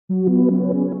Hello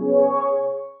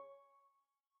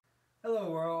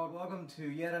world, welcome to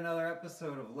yet another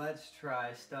episode of Let's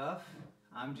Try Stuff.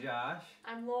 I'm Josh.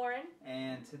 I'm Lauren.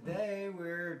 And today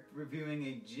we're reviewing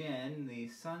a gin, the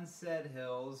Sunset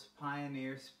Hills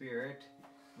Pioneer Spirit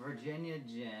Virginia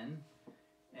Gin.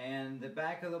 And the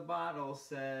back of the bottle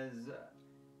says,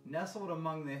 nestled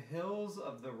among the hills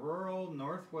of the rural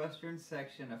northwestern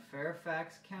section of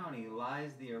Fairfax County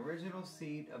lies the original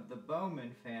seat of the Bowman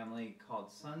family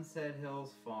called Sunset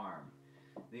Hills Farm.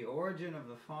 The origin of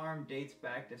the farm dates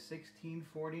back to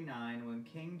 1649 when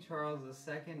King Charles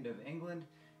II of England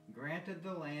granted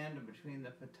the land between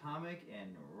the Potomac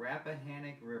and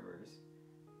Rappahannock rivers.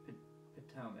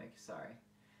 Potomac, sorry.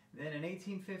 Then in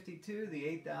 1852, the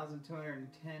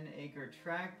 8,210-acre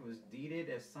tract was deeded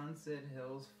as Sunset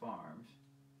Hills Farm.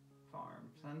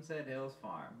 Sunset Hills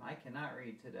Farm. I cannot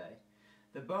read today.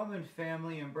 The Bowman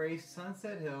family embraced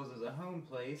Sunset Hills as a home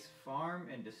place, farm,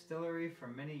 and distillery for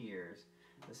many years.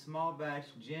 The small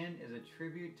batch gin is a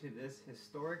tribute to this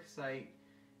historic site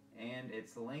and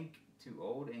its link to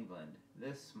Old England.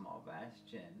 This small batch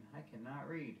gin. I cannot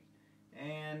read.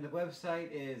 And the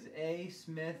website is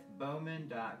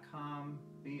asmithbowman.com,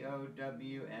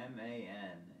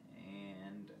 Bowman.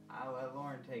 And I'll let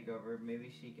Lauren take over. Maybe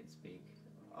she can speak.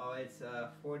 Oh, it's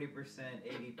 40%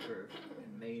 80 proof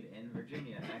and made in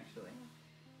Virginia, actually.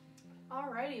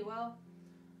 Alrighty, well,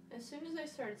 as soon as I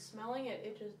started smelling it,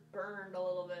 it just burned a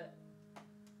little bit.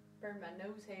 Burned my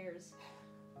nose hairs.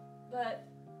 But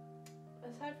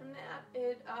aside from that,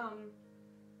 it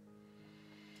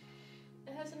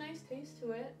has a nice taste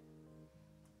to it.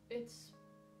 It's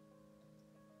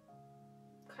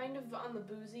kind of on the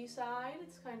boozy side.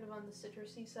 It's kind of on the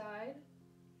citrusy side.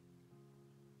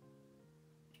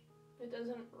 It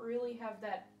doesn't really have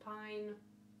that pine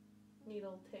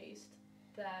needle taste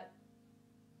that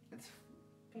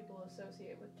people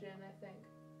associate with gin, I think.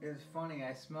 It was funny,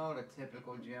 I smelled a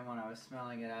typical gin when I was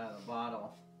smelling it out of the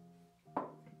bottle.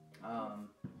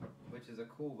 Which is a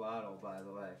cool bottle, by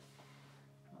the way.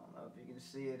 I don't know if you can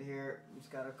see it here. It's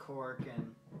got a cork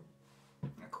and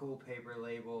a cool paper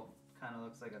label. Kind of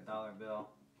looks like a dollar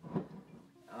bill.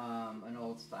 An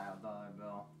old style dollar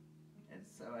bill.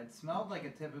 It smelled like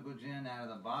a typical gin out of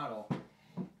the bottle.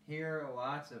 Here,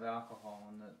 lots of alcohol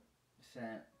in the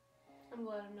scent. I'm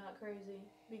glad I'm not crazy,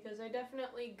 because I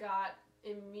definitely got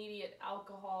immediate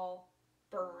alcohol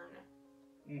burn.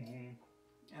 Mm-hmm.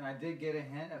 And I did get a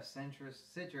hint of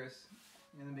citrus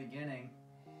in the beginning.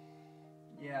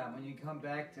 Yeah, when you come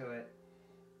back to it,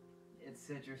 it's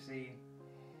citrusy.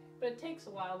 But it takes a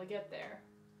while to get there.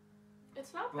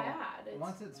 It's not bad.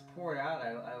 Once it's poured out,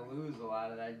 I lose a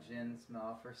lot of that gin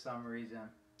smell for some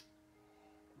reason.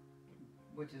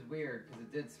 Which is weird, because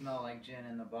it did smell like gin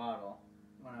in the bottle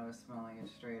when I was smelling it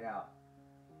straight out.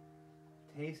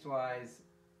 Taste-wise,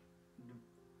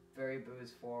 very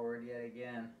booze forward yet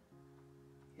again.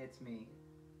 Hits me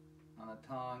on the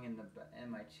tongue, in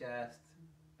my chest,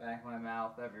 back of my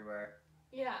mouth, everywhere.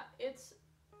 Yeah, it's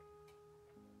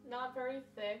not very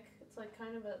thick. It's like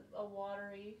kind of a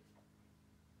watery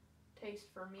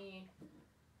taste for me,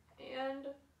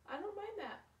 and I don't mind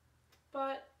that.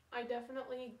 But I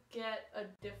definitely get a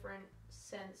different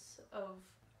sense of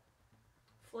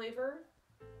flavor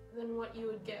than what you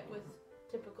would get with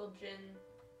typical gin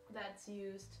that's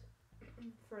used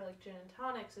for like gin and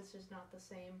tonics. It's just not the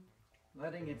same.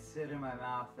 Letting it sit in my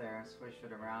mouth there and swish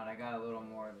it around, I got a little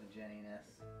more of the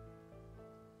ginniness.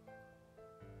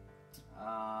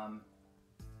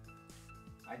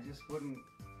 I just wouldn't...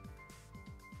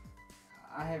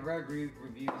 I had read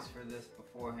reviews for this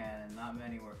beforehand and not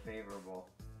many were favorable.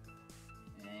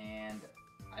 And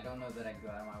I don't know that I'd go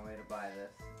out of my way to buy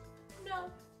this. No,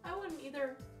 I wouldn't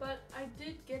either, but I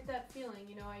did get that feeling.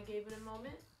 You know, I gave it a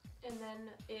moment, and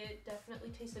then it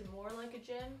definitely tasted more like a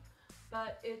gin,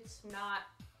 but it's not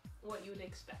what you would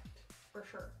expect, for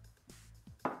sure.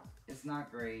 It's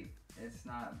not great. It's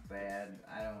not bad.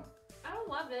 I don't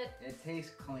love it. It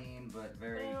tastes clean, but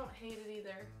very... I don't hate it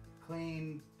either.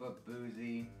 Clean, but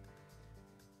boozy.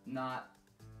 Not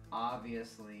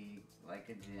obviously like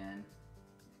a gin.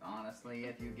 Honestly,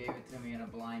 if you gave it to me in a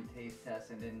blind taste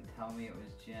test and didn't tell me it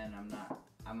was gin,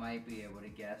 I might be able to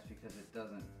guess because it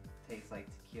doesn't taste like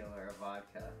tequila or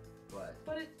vodka,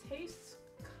 But it tastes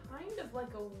kind of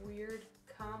like a weird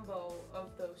combo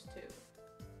of those two.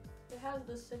 It has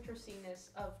the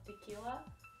citrusiness of tequila,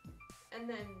 and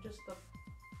then just the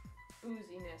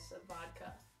booziness of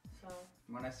vodka. So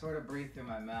when I sort of breathe through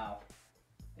my mouth,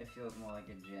 it feels more like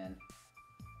a gin.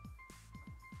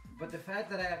 But the fact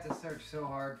that I have to search so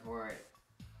hard for it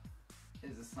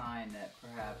is a sign that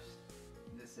perhaps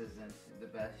this isn't the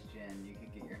best gin you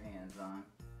could get your hands on.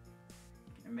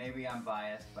 And maybe I'm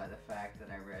biased by the fact that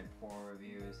I read 4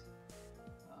 reviews.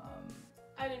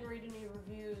 I didn't read any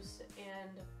reviews,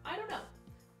 and I don't know.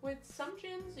 With some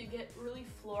gins, you get really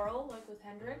floral, like with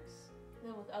Hendrick's. And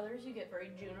then with others, you get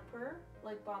very juniper,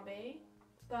 like Bombay.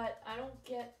 But I don't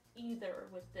get either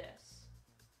with this.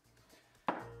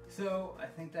 So I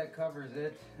think that covers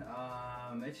it.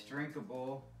 It's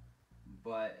drinkable,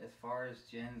 but as far as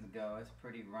gins go, it's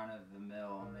pretty run of the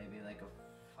mill. Maybe like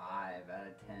a 5 out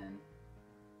of 10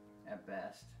 at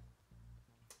best.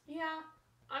 Yeah,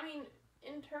 I mean,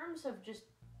 in terms of just,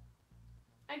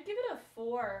 I'd give it a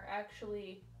 4,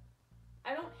 actually.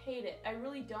 I don't hate it. I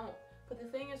really don't. But the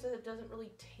thing is that it doesn't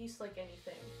really taste like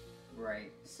anything.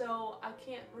 Right. So I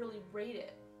can't really rate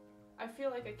it. I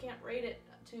feel like I can't rate it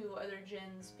to other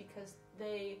gins because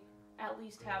they at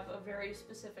least have a very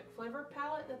specific flavor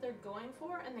palette that they're going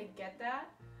for, and they get that.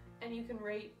 And you can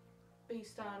rate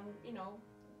based on, you know,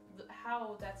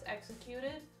 how that's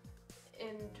executed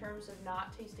in terms of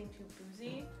not tasting too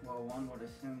boozy. Well, one would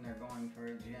assume they're going for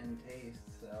a gin taste,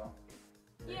 so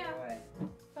Yeah. away.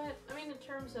 But, I mean, in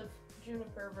terms of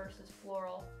juniper versus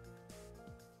floral.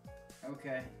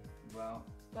 Okay, well,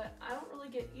 But I don't really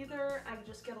get either. I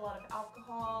just get a lot of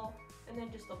alcohol and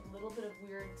then just a little bit of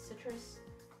weird citrus.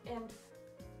 And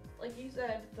like you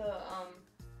said, the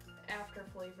after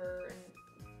flavor and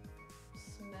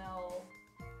smell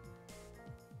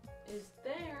is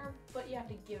there, but you have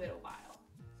to give it a while.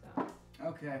 So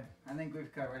okay. I think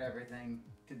we've covered everything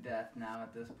to death now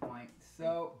at this point.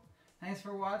 So, thanks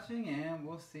for watching, and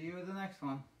we'll see you in the next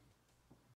one.